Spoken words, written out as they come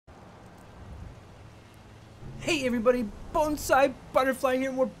Hey everybody, Bonsai Butterfly here,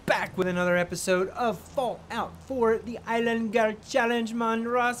 and we're back with another episode of Fallout 4, the Island Girl Challenge, man.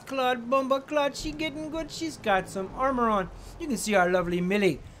 Ross Claude, Bumba Claude, she getting good, she's got some armor on. You can see our lovely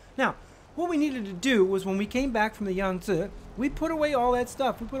Millie. Now, what we needed to do was when we came back from the Yangtze, we put away all that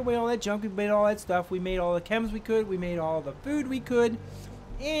stuff. We put away all that junk, we made all that stuff. We made all the chems we could, we made all the food we could,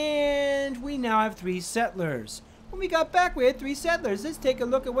 and we now have 3 settlers. When we got back, we had 3 settlers. Let's take a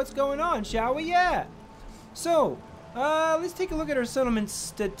look at what's going on, shall we? Yeah. So, let's take a look at our settlement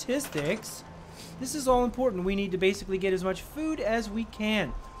statistics. This is all important. We need to basically get as much food as we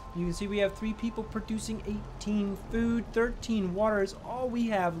can. You can see we have 3 people producing 18 food, 13 water is all we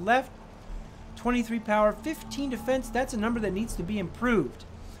have left, 23 power, 15 defense. That's a number that needs to be improved.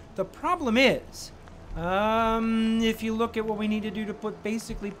 The problem is, if you look at what we need to do to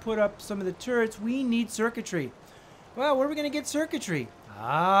put up some of the turrets, we need circuitry. Well, where are we going to get circuitry?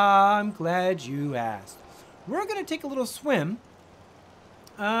 I'm glad you asked. We're going to take a little swim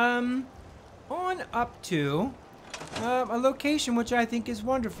on up to a location which I think is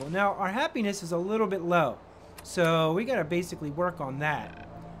wonderful. Now, our happiness is a little bit low, so we got to basically work on that.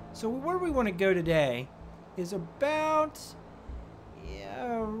 So where we want to go today is about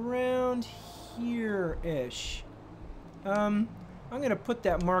around here-ish. I'm going to put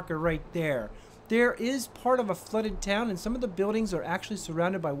that marker right there. There is part of a flooded town, and some of the buildings are actually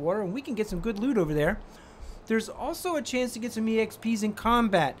surrounded by water, and we can get some good loot over there. There's also a chance to get some EXPs in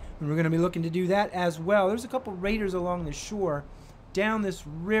combat, and we're going to be looking to do that as well. There's a couple raiders along the shore, down this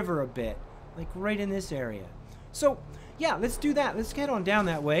river a bit, like right in this area. So, yeah, let's do that. Let's head on down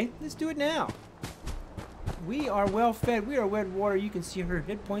that way. Let's do it now. We are well fed. We are wet water. You can see her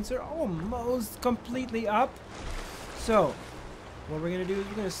hit points are almost completely up. So, what we're going to do is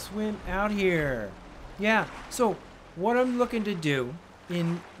we're going to swim out here. Yeah, so what I'm looking to do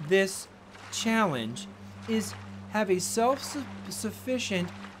in this challenge is have a self-sufficient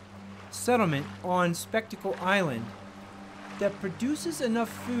settlement on Spectacle Island that produces enough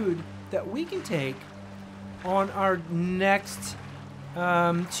food that we can take on our next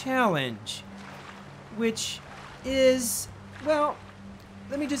challenge, which is, well,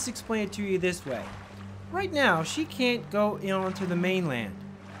 let me just explain it to you this way. Right now, she can't go onto the mainland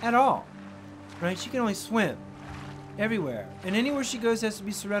at all, right? She can only swim everywhere, and anywhere she goes has to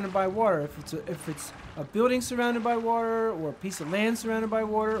be surrounded by water. If it's a building surrounded by water, or a piece of land surrounded by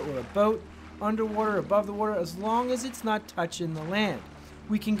water, or a boat underwater, above the water, as long as it's not touching the land,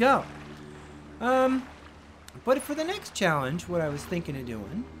 we can go. But for the next challenge, what I was thinking of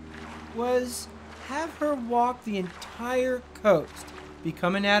doing was have her walk the entire coast,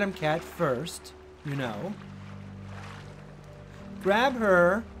 become an Atom Cat first, you know, grab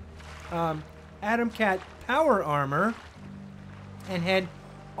her Atom Cat power armor, and head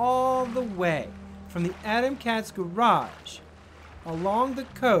all the way from the Atom Cat's garage along the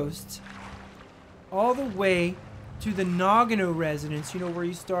coast all the way to the Nagano residence, you know, where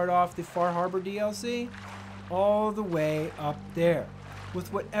you start off the Far Harbor DLC, all the way up there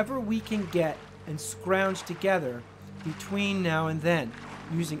with whatever we can get and scrounge together between now and then,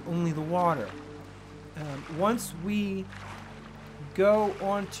 using only the water. Once we go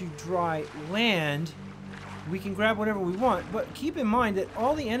onto dry land, we can grab whatever we want, but keep in mind that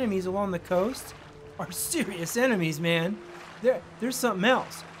all the enemies along the coast are serious enemies, man. There's something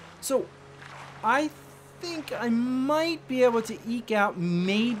else. So I think I might be able to eke out,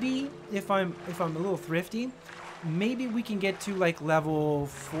 maybe if I'm a little thrifty, maybe we can get to like level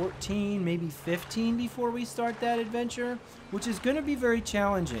 14, maybe 15 before we start that adventure, which is going to be very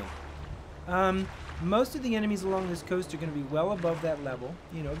challenging. Most of the enemies along this coast are going to be well above that level,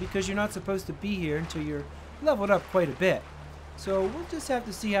 you know, because you're not supposed to be here until you're leveled up quite a bit. So we'll just have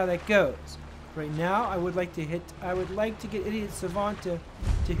to see how that goes. Right now, I would like to get Idiot Savant to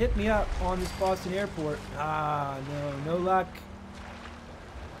hit me up on this Boston airport. Ah, no luck.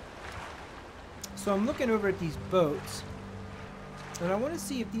 So I'm looking over at these boats, and I want to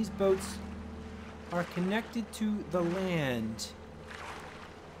see if these boats are connected to the land.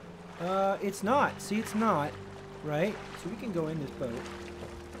 It's not. See, it's not. Right? So we can go in this boat.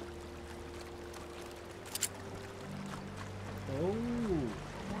 Oh.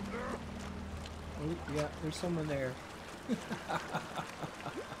 Oh, yeah, there's someone there.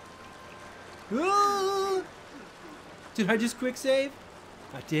 Ah! Did I just quick save?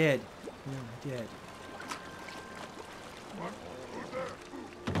 I did. Yeah, I did.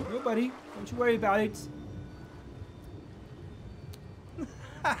 No, buddy. Don't you worry about it.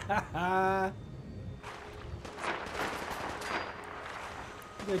 You're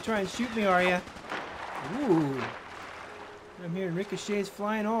gonna try and shoot me, are ya? Ooh. I'm hearing ricochets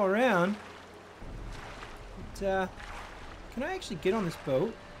flying all around. But, can I actually get on this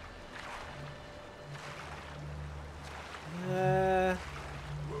boat? I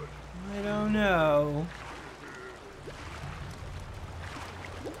don't know.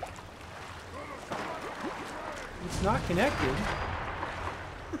 It's not connected.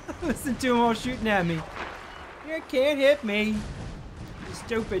 Listen to them all shooting at me. You can't hit me. You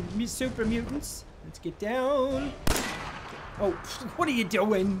stupid super mutants. Let's get down. Oh, what are you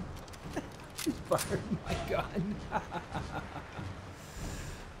doing? He's fired my gun.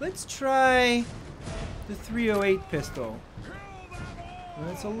 Let's try the 308 pistol.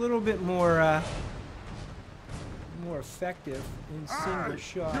 That's a little bit more more effective in single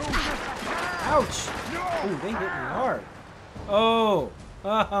shot. Ouch! Oh, they hit me hard. Oh,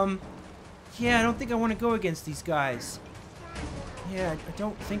 yeah, I don't think I want to go against these guys. Yeah, I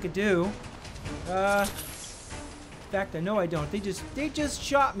don't think I do. In fact, I know I don't. They just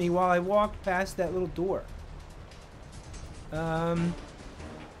shot me while I walked past that little door. Yeah,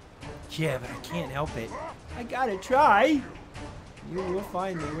 but I can't help it. I gotta try. You will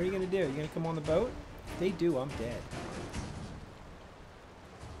find me. What are you gonna do? You gonna come on the boat? If they do, I'm dead.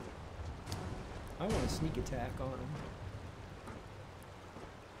 I want a sneak attack on them.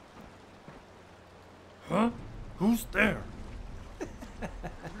 Huh? Who's there?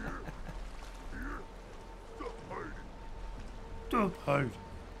 Don't hide. I'm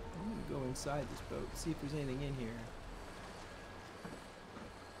gonna go inside this boat, see if there's anything in here.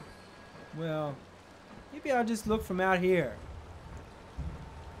 Well, maybe I'll just look from out here.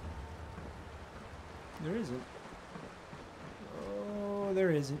 There isn't. Oh, there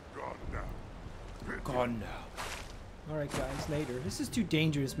isn't. Gone now. Gone now. Alright guys, later. This is too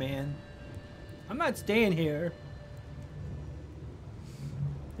dangerous, man. I'm not staying here.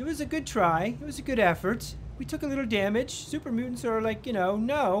 It was a good try. It was a good effort. We took a little damage. Super mutants are like, you know,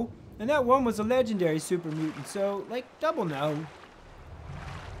 no. And that one was a legendary super mutant, so, like, double no.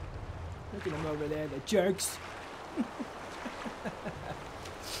 Look at them over there, the jerks.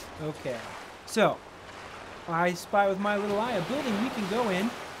 Okay. So, I spy with my little eye a building we can go in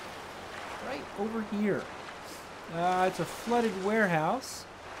right over here. It's a flooded warehouse.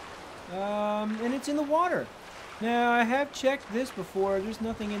 And it's in the water. Now, I have checked this before. There's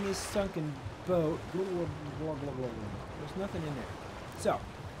nothing in this sunken boat. Blah, blah, blah, blah, blah. There's nothing in there. So,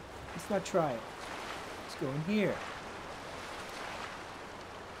 let's not try it. Let's go in here.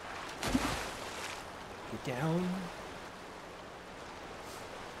 Get down.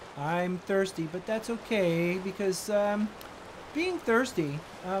 I'm thirsty, but that's okay because being thirsty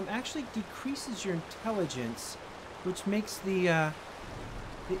actually decreases your intelligence, which makes the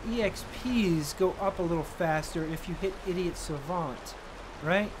EXPs go up a little faster if you hit Idiot Savant,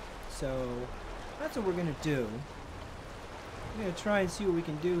 right? So that's what we're gonna do. We're gonna try and see what we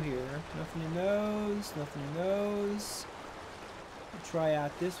can do here. Nothing in those, nothing in those. We'll try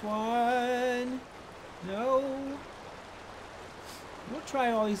out this one. No. We'll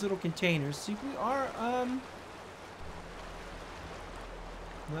try all these little containers. See if we are,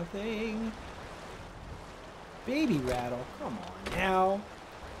 nothing. Baby rattle, come on now.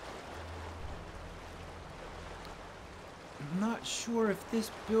 I'm not sure if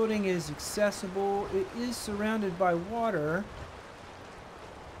this building is accessible. It is surrounded by water.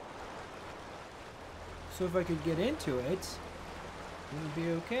 So if I could get into it, it would be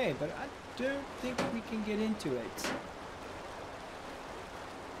okay. But I don't think we can get into it.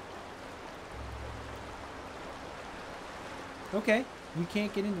 Okay, we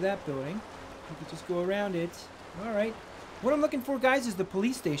can't get into that building. We could just go around it. Alright. What I'm looking for, guys, is the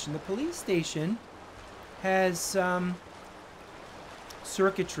police station. The police station has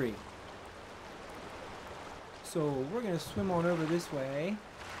circuitry. So we're going to swim on over this way.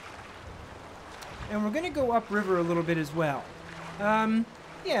 And we're going to go upriver a little bit as well.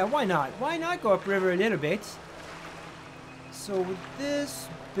 Yeah, why not? Why not go upriver a little bit? So with this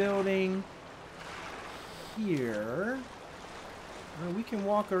building here, we can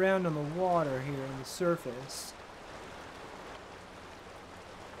walk around on the water here on the surface.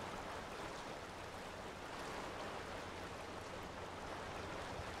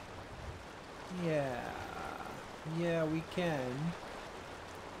 Yeah, we can.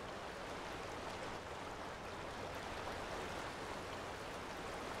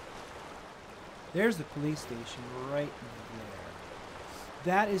 There's the police station right there.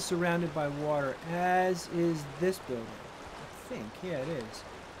 That is surrounded by water, as is this building. I think, yeah, it is.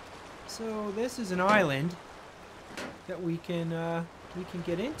 So this is an island that we can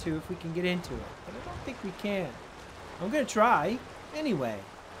get into if we can get into it. But I don't think we can. I'm gonna try anyway.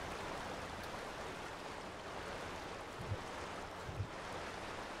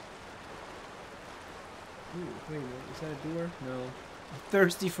 Ooh, wait a minute. Is that a door? No. I'm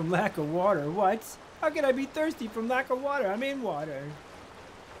thirsty from lack of water. What? How can I be thirsty from lack of water? I'm in water.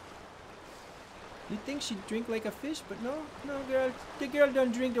 You'd think she'd drink like a fish, but no. No, girl. The girl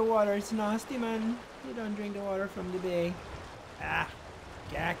don't drink the water. It's nasty, man. You don't drink the water from the bay. Ah.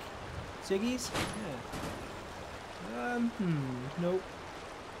 Gack. Ciggies? Yeah. Nope.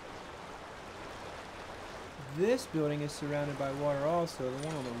 This building is surrounded by water also, the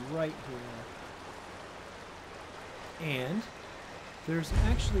one on the right here. And there's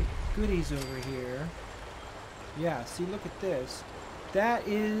actually goodies over here. Yeah, see, look at this. That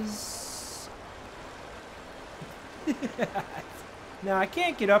is... Now, I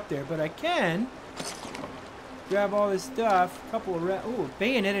can't get up there, but I can grab all this stuff. A couple of... Ooh, a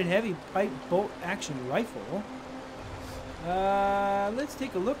bayoneted heavy pipe bolt action rifle. Let's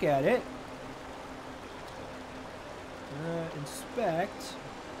take a look at it. Inspect.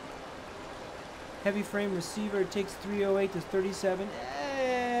 Heavy frame receiver takes 308 to 37.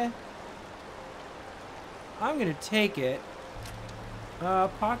 I'm gonna take it.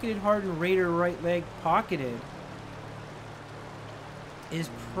 Pocketed hardened Raider right leg pocketed is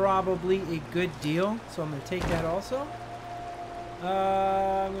probably a good deal, so I'm gonna take that also.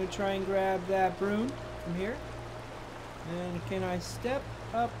 I'm gonna try and grab that broom from here. And can I step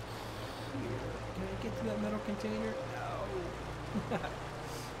up here? Can I get to that metal container? No.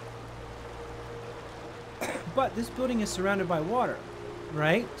 But this building is surrounded by water,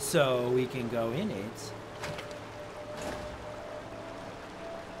 right? So we can go in it.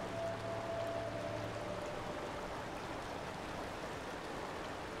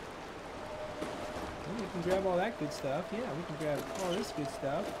 Well, we can grab all that good stuff. Yeah, we can grab all this good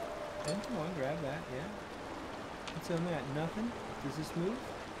stuff. And come on, grab that. Yeah. What's on that? Nothing. Does this move?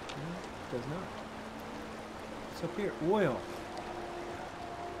 No, it does not. What's up here? Oil.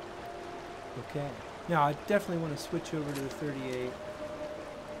 Okay. Now, I definitely want to switch over to the 38.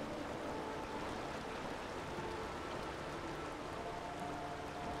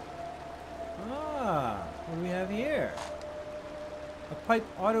 Ah, what do we have here? A pipe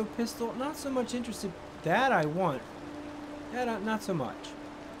auto pistol. Not so much interested. That I want. That not so much.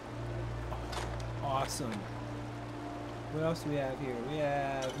 Oh, awesome. What else do we have here? We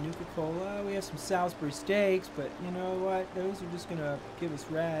have Nuka-Cola. We have some Salisbury steaks, but you know what? Those are just going to give us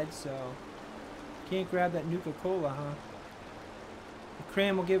rads, so... Can't grab that Nuka-Cola, huh? The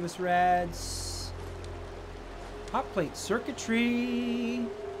cram will give us rads. Hot plate circuitry.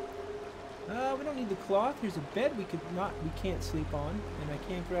 We don't need the cloth. Here's a bed we can't sleep on. And I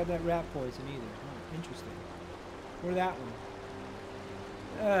can't grab that rat poison either. Oh, interesting. Or that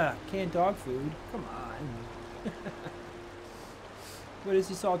one. Canned dog food. Come on. What is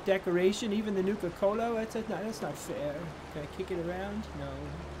this, all decoration? Even the Nuka-Cola? That's not fair. Can I kick it around? No.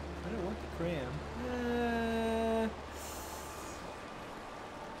 I don't want the cram.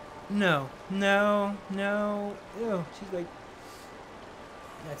 No. Ew, she's like,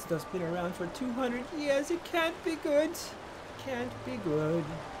 that stuff's been around for 200 years. It can't be good. Can't be good.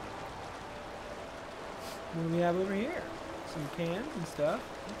 What do we have over here? Some cans and stuff.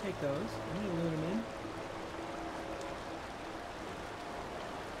 I'll take those. I'm gonna load them in.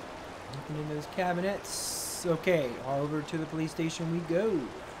 Looking into those cabinets. Okay, over to the police station we go.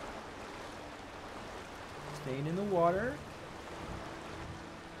 Staying in the water.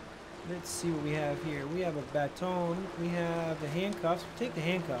 Let's see what we have here. We have a baton. We have the handcuffs. We'll take the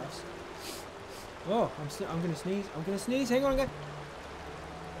handcuffs. Oh, I'm gonna sneeze. I'm gonna sneeze. Hang on, guys.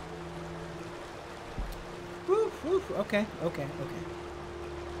 Woof, woof. Okay.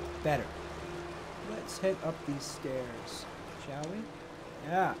 Better. Let's head up these stairs, shall we?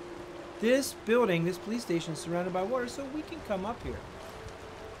 Yeah. This building, this police station is surrounded by water, so we can come up here.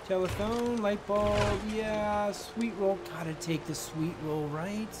 Telephone, light bulb, yeah, sweet roll. Gotta take the sweet roll,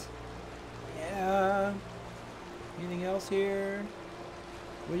 right? Yeah. Anything else here?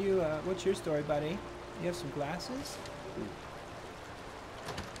 What's your story, buddy? You have some glasses? Ooh.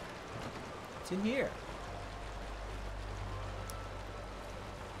 What's in here?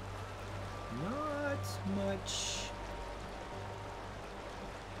 Not much.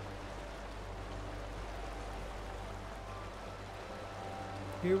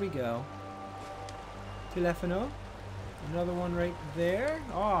 Here we go. Telefono. Another one right there.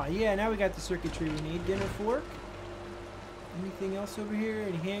 Oh, yeah, now we got the circuitry we need. Dinner fork. Anything else over here?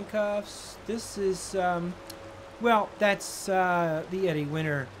 Any handcuffs? This is, well, that's the Eddie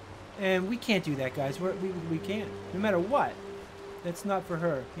Winter. And we can't do that, guys. We can't. No matter what. That's not for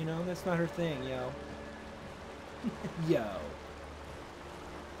her, you know? That's not her thing, yo. Yo.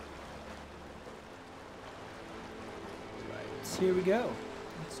 Right, here we go.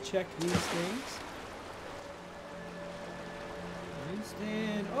 Let's check these things. You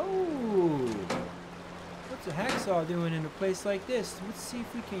stand. Oh! What's a hacksaw doing in a place like this? Let's see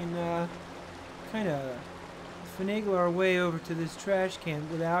if we can kind of finagle our way over to this trash can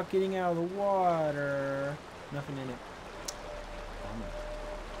without getting out of the water. Nothing in it.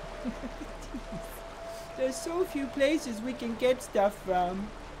 There's so few places we can get stuff from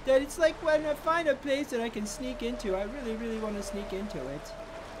that it's like when I find a place that I can sneak into, I really, really want to sneak into it.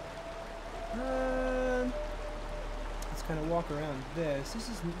 Let's kind of walk around this.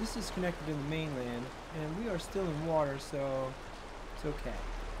 This is connected to the mainland, and we are still in water, so it's okay.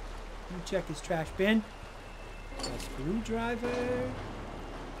 Let me check his trash bin. A screwdriver.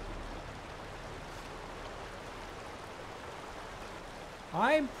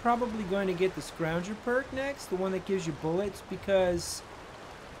 I'm probably going to get the Scrounger perk next, the one that gives you bullets, because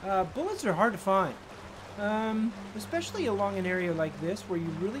bullets are hard to find. Especially along an area like this where you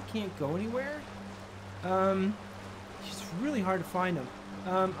really can't go anywhere. It's really hard to find them.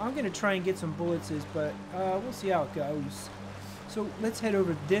 I'm going to try and get some bullets, but we'll see how it goes. So let's head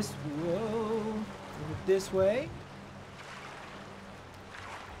over this, over this way.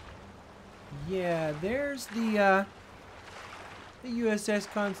 Yeah, there's the USS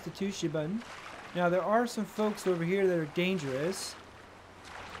Constitution. Now there are some folks over here that are dangerous.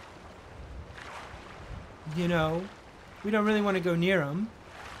 You know, we don't really want to go near them.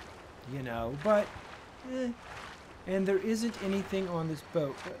 You know, but and there isn't anything on this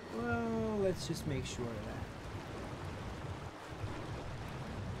boat. But, well, let's just make sure of that.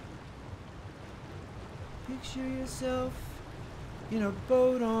 Picture yourself in a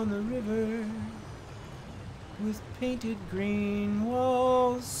boat on the river with painted green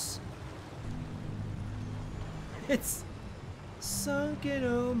walls. It's sunken,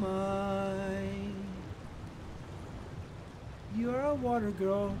 oh my. You're a water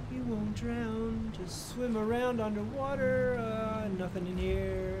girl, you won't drown. Just swim around underwater. Nothing in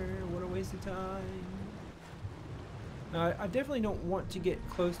here. What a waste of time. Now, I definitely don't want to get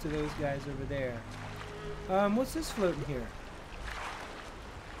close to those guys over there. What's this floating here?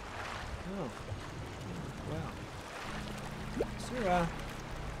 Oh. Wow. Sir,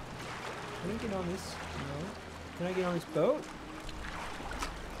 can I get on this? No. Can I get on this boat?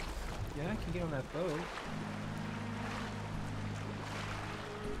 Yeah, I can get on that boat.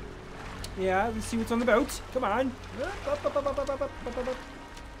 Yeah, let's see what's on the boat. Come on.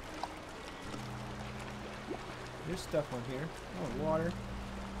 There's stuff on here. Oh, water.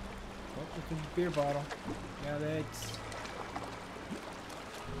 Oh, look at the beer bottle. Yeah, that's...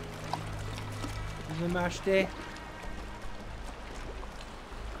 There's a mash day.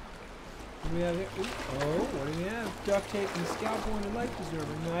 What do we have here? Ooh. Oh, what do we have? Duct tape and scalpel and a life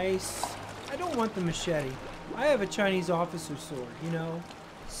preserver. Nice. I don't want the machete. I have a Chinese officer sword, you know?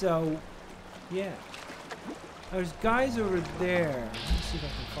 So, yeah. There's guys over there. Let's see if I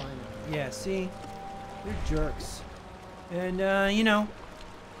can find them. Yeah, see? They're jerks. And, you know.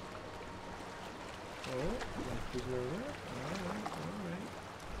 Oh, life preserver. Alright.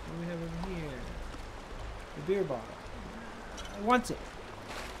 What do we have over here? The beer bottle. I want it.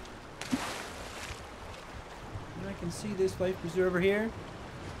 And I can see this life preserver here.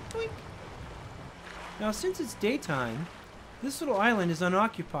 Boink. Now, since it's daytime, this little island is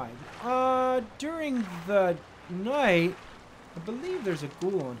unoccupied. During the night, I believe there's a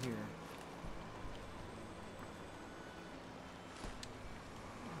ghoul on here.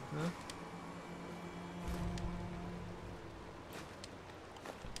 Huh?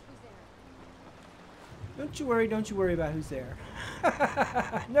 Don't you worry about who's there.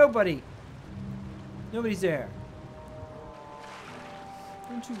 Nobody's there.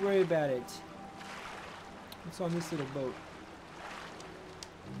 Don't you worry about it. What's on this little boat?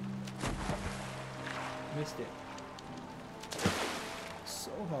 Missed it.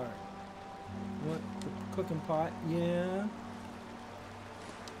 So hard. What? The cooking pot? Yeah.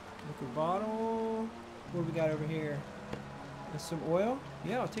 Liquor bottle. What do we got over here? There's some oil?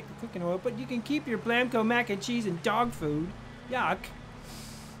 Yeah, I'll take the cooking oil. But you can keep your Blamco mac and cheese and dog food. Yuck.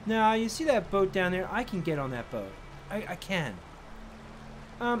 Now, you see that boat down there? I can get on that boat. I can.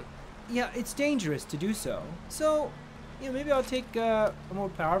 Yeah, it's dangerous to do so. So, you know, maybe I'll take a more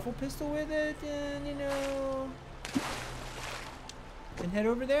powerful pistol with it and, you know, and head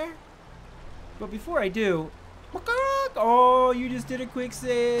over there. But before I do, oh, you just did a quick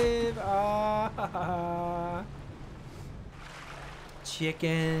save. Ah,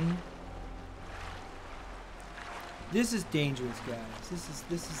 chicken. This is dangerous, guys. This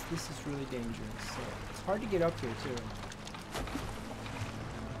is really dangerous. So it's hard to get up here too.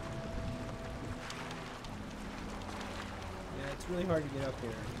 Yeah, it's really hard to get up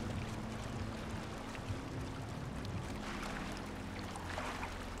here.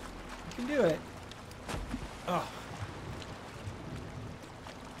 You can do it. Oh.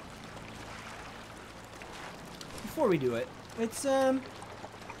 Before we do it, let's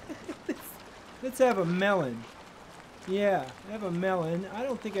let's have a melon. Yeah, have a melon. I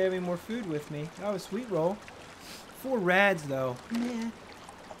don't think I have any more food with me. Oh, a sweet roll. 4 rads though. Nah.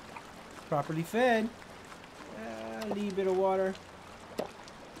 Properly fed. A little bit of water. Oh.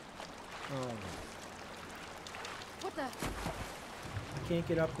 What the? I can't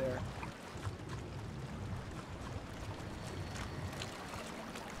get up there.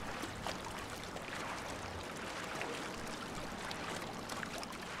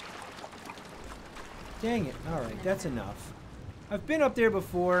 Dang it. Alright, that's enough. I've been up there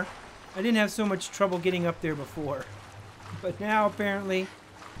before. I didn't have so much trouble getting up there before. But now, apparently,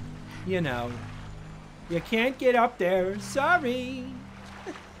 you know, you can't get up there. Sorry.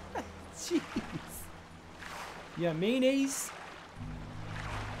 Jeez. Yeah, mayonnaise.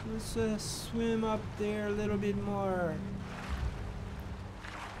 Let's swim up there a little bit more.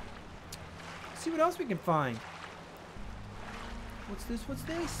 See what else we can find. What's this? What's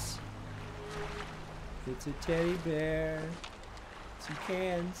this? It's a teddy bear. Some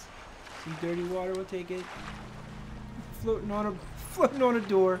cans. Some dirty water. We'll take it. Floating on a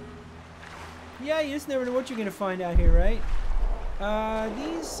door. Yeah, you just never know what you're gonna find out here, right?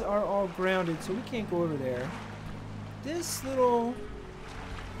 These are all grounded, so we can't go over there. This little...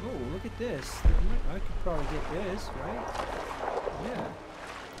 Oh, look at this. I could probably get this, right? Yeah.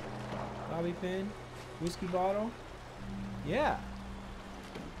 Bobby pin. Whiskey bottle. Yeah.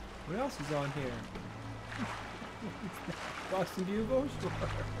 What else is on here? Boston Bugle? Sure.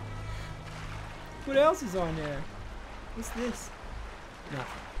 What else is on there? What's this?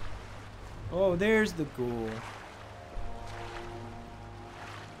 Nothing. Oh, there's the ghoul.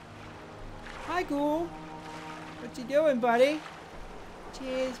 Hi, ghoul. What you doing, buddy?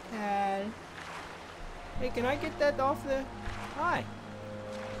 Cheers, pal. Hey, can I get that off the... Hi.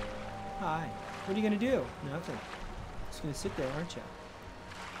 Hi. What are you gonna do? Nothing. Just gonna sit there, aren't you?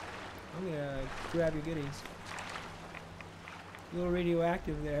 I'm gonna grab your goodies. A little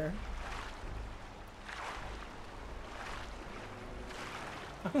radioactive there.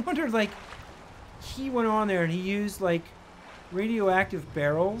 I wonder, like, he went on there and he used, like, radioactive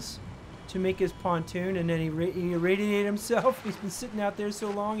barrels to make his pontoon, and then he irradiated himself. He's been sitting out there so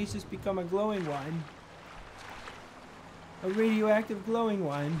long, he's just become a glowing one. A radioactive glowing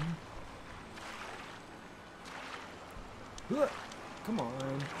one. Come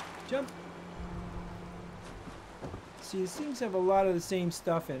on. Jump. See, these things have a lot of the same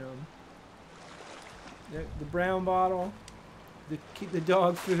stuff in them. The brown bottle, the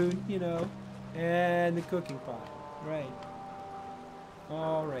dog food, you know, and the cooking pot. Right.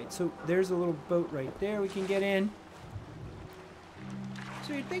 Alright, so there's a little boat right there we can get in.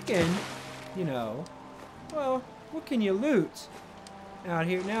 So you're thinking, you know, well, what can you loot out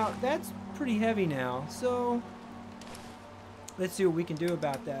here? Now, that's pretty heavy now, so let's see what we can do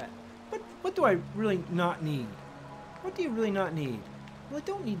about that. What do I really not need? What do you really not need? Well, I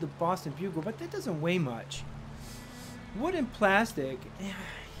don't need the Boston Bugle, but that doesn't weigh much. Wood and plastic,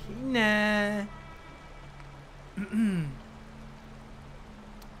 nah.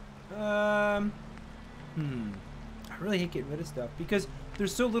 I really hate getting rid of stuff because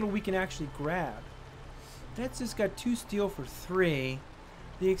there's so little we can actually grab. That's just got 2 steel for 3.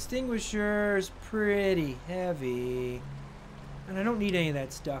 The extinguisher is pretty heavy. And I don't need any of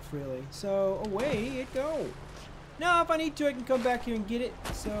that stuff really. So away it go. Now if I need to I can come back here and get it.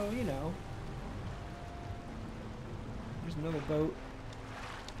 So, you know. There's another boat.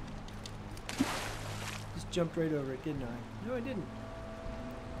 Just jumped right over it, didn't I? No, I didn't.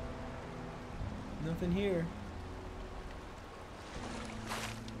 Nothing here.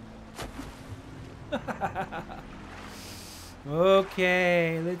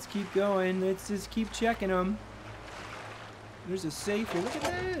 Okay, let's keep going. Let's just keep checking them. There's a safe here. Look at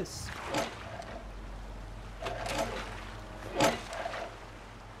this.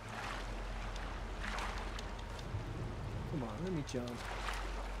 Come on, let me jump.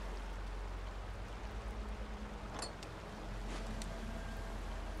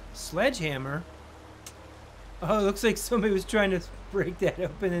 Sledgehammer? Oh, it looks like somebody was trying to break that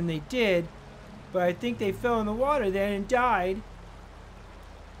open and they did. But I think they fell in the water then and died.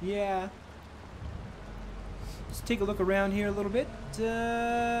 Yeah. Let's take a look around here a little bit. There's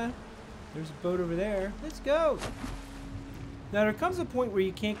a boat over there. Let's go. Now there comes a point where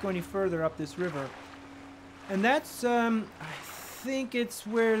you can't go any further up this river. And that's, I think it's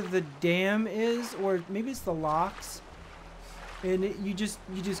where the dam is, or maybe it's the locks. And you just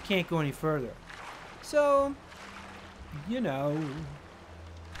can't go any further. So, you know,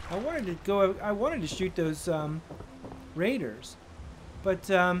 I wanted to shoot those raiders, but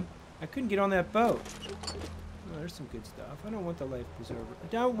I couldn't get on that boat. Oh, there's some good stuff. I don't want the life preserver. I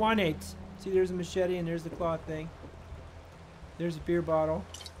don't want it. See, there's a machete and there's the claw thing. There's a beer bottle,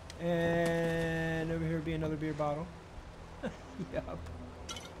 and over here would be another beer bottle. Yup.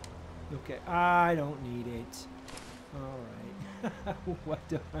 Okay, I don't need it. All right. What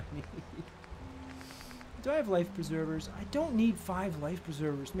do I need? Do I have life preservers? I don't need 5 life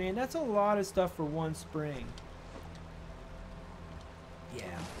preservers, man. That's a lot of stuff for one spring.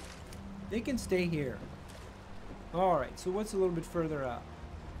 Yeah. They can stay here. Alright, so what's a little bit further up?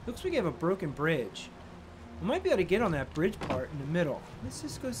 Looks like we have a broken bridge. I might be able to get on that bridge part in the middle. Let's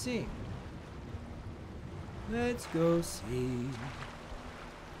just go see. Let's go see.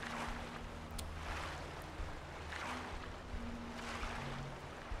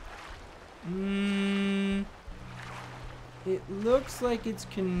 It looks like it's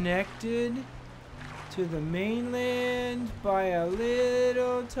connected to the mainland by a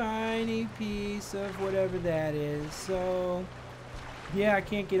little tiny piece of whatever that is. So, yeah, I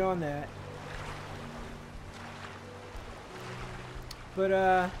can't get on that. But,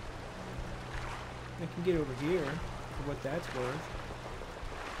 I can get over here for what that's worth.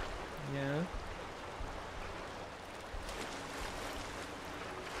 Yeah.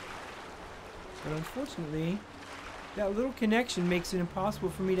 But unfortunately, that little connection makes it impossible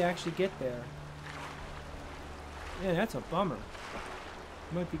for me to actually get there. Yeah, that's a bummer.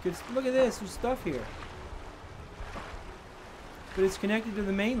 Might be good. Look at this. There's stuff here. But it's connected to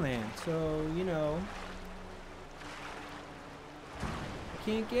the mainland, so, you know. I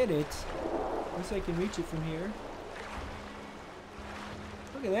can't get it. Unless I can reach it from here.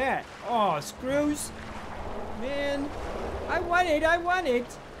 Look at that. Oh, screws. Man. I want it. I want it.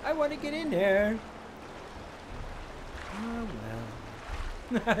 I want to get in there. Oh,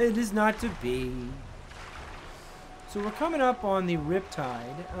 well. It is not to be. So we're coming up on the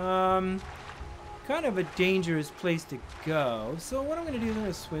Riptide. Kind of a dangerous place to go. So what I'm going to do is I'm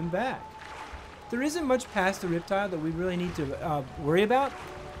going to swim back. There isn't much past the Riptide that we really need to worry about.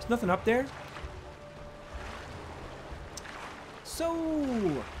 There's nothing up there.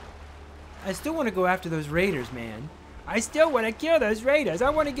 So I still want to go after those raiders, man. I still want to kill those raiders. I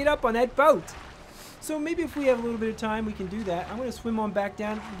want to get up on that boat. So maybe if we have a little bit of time, we can do that. I'm going to swim on back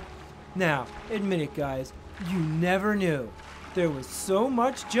down. Now, admit it, guys. You never knew there was so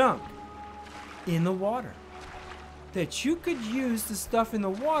much junk in the water that you could use the stuff in the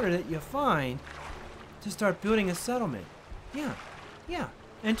water that you find to start building a settlement. Yeah, yeah.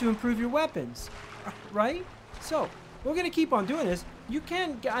 And to improve your weapons, right? So, we're going to keep on doing this. You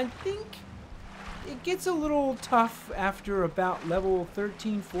can, I think, it gets a little tough after about level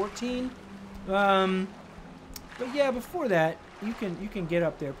 13, 14. But yeah, before that, you can get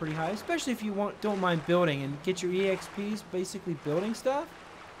up there pretty high, especially if you don't mind building and get your EXPs basically building stuff,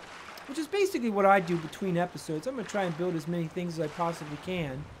 which is basically what I do between episodes. I'm going to try and build as many things as I possibly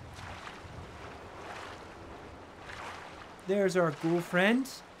can. There's our ghoul friend.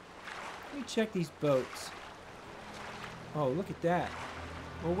 Let me check these boats. Oh, look at that.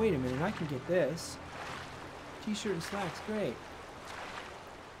 Oh, wait a minute. I can get this. T-shirt and slacks. Great.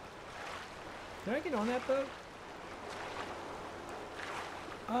 Can I get on that boat?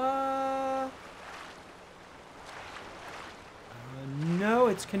 No,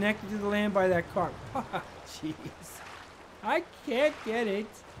 it's connected to the land by that car. Jeez. I can't get it.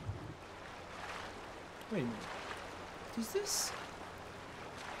 Wait a minute. Does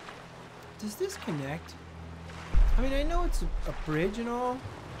this connect? I mean, I know it's a bridge and all,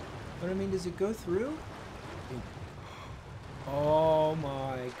 but I mean, does it go through? Oh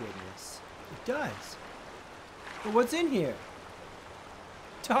my goodness. It does. But what's in here?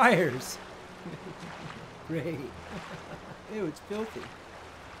 Tires. Great. Ew, it's filthy.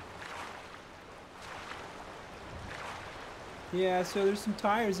 Yeah, so there's some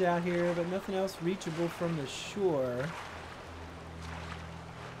tires out here, but nothing else reachable from the shore.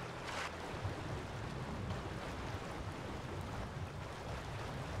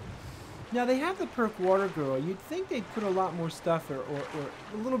 Now, they have the perk Water Girl. You'd think they'd put a lot more stuff or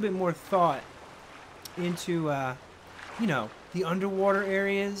a little bit more thought into, you know, the underwater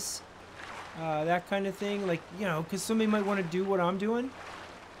areas, that kind of thing. Like, you know, because somebody might want to do what I'm doing.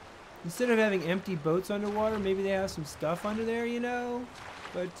 Instead of having empty boats underwater, maybe they have some stuff under there, you know?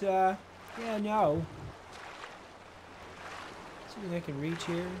 But, yeah, no. Something I can reach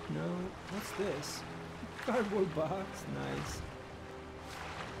here? No. What's this? Cardboard box. Nice.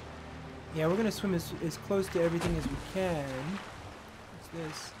 Yeah, we're going to swim as close to everything as we can. What's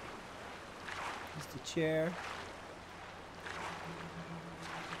this? Just a chair.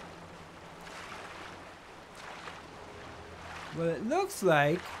 Well, it looks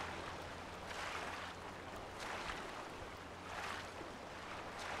like...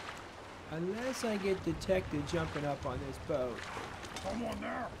 unless I get detected jumping up on this boat. Someone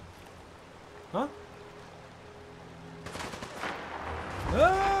there. Huh?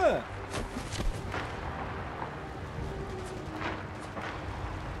 Ah!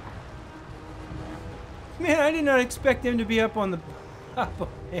 Man, I did not expect them to be up on the up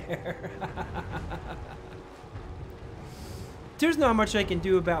there. There's not much I can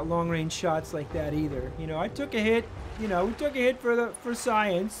do about long-range shots like that either. You know, I took a hit. You know, we took a hit for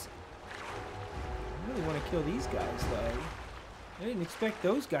science. I really want to kill these guys, though. I didn't expect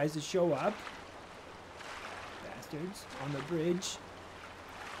those guys to show up. Bastards on the bridge.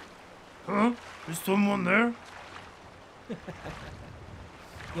 Huh? Is someone there?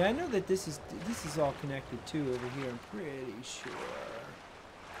 Yeah, I know that this is all connected too over here. I'm pretty sure.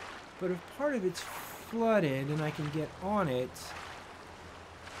 But if part of it's flooded and I can get on it,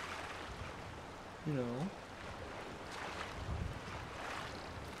 you know.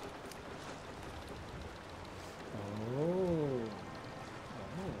 Oh.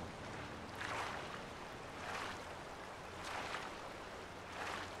 Oh.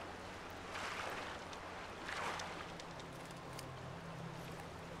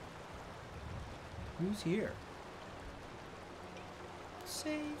 Who's here?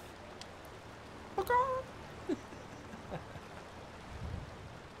 Safe.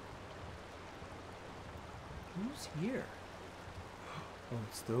 Who's here? Oh,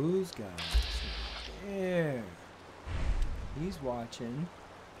 it's those guys. There. He's watching.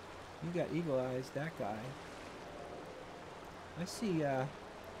 You got eagle eyes, that guy. I see,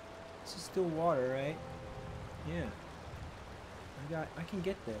 this is still water, right? Yeah. I can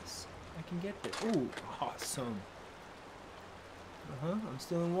get this. I can get this. Ooh, awesome. Uh-huh, I'm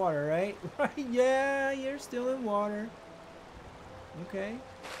still in water, right? Right, yeah, you're still in water. Okay.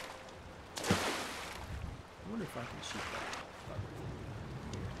 I wonder if I can shoot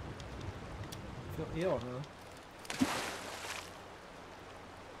that. Feel ill, huh?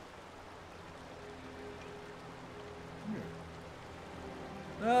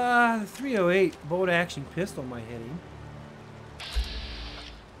 The 308 bolt action pistol might hit him.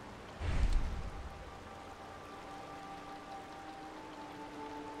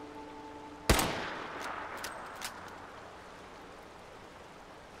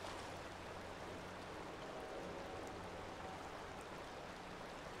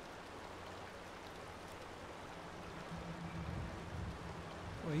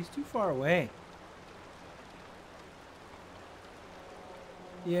 Oh, he's too far away.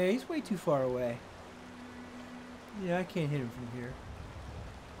 Yeah, he's way too far away. Yeah, I can't hit him from here.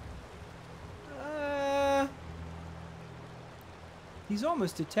 He's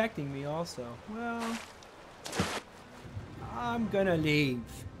almost detecting me also. Well, I'm gonna leave.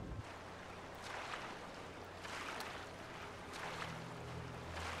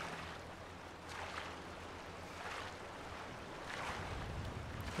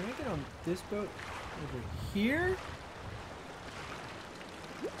 Can I get on this boat over here?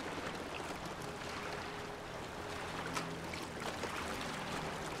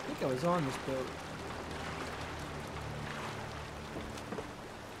 I think I was on this boat.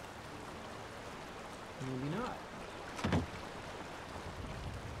 Maybe not.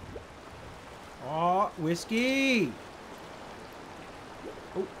 Oh, whiskey!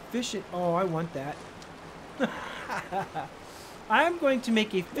 Oh, fishing. Oh, I want that. I'm going to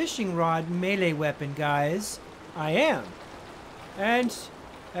make a fishing rod melee weapon, guys. I am. And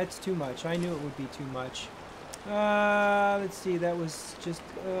that's too much. I knew it would be too much. Let's see. That was just,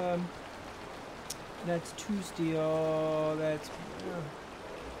 that's 2 steel. That's,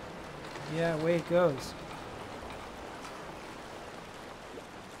 yeah, away it goes.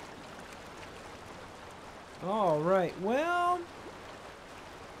 All right. Well,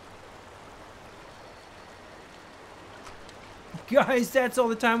 guys, that's all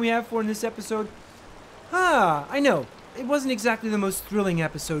the time we have for in this episode. I know. It wasn't exactly the most thrilling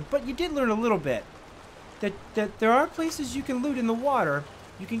episode, but you did learn a little bit. That there are places you can loot in the water.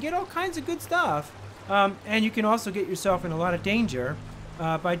 You can get all kinds of good stuff. And you can also get yourself in a lot of danger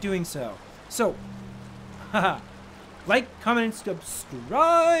by doing so. So, like, comment, and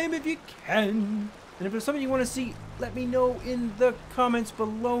subscribe if you can. And if there's something you want to see, let me know in the comments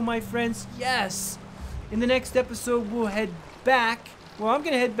below, my friends. Yes! In the next episode, we'll head back. Well, I'm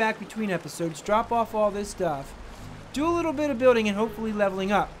going to head back between episodes, drop off all this stuff, do a little bit of building and hopefully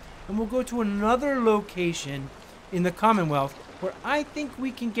leveling up. And we'll go to another location in the Commonwealth where I think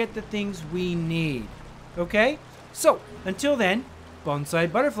we can get the things we need. Okay? So, until then,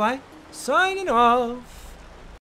 Bonsai Butterfly, signing off.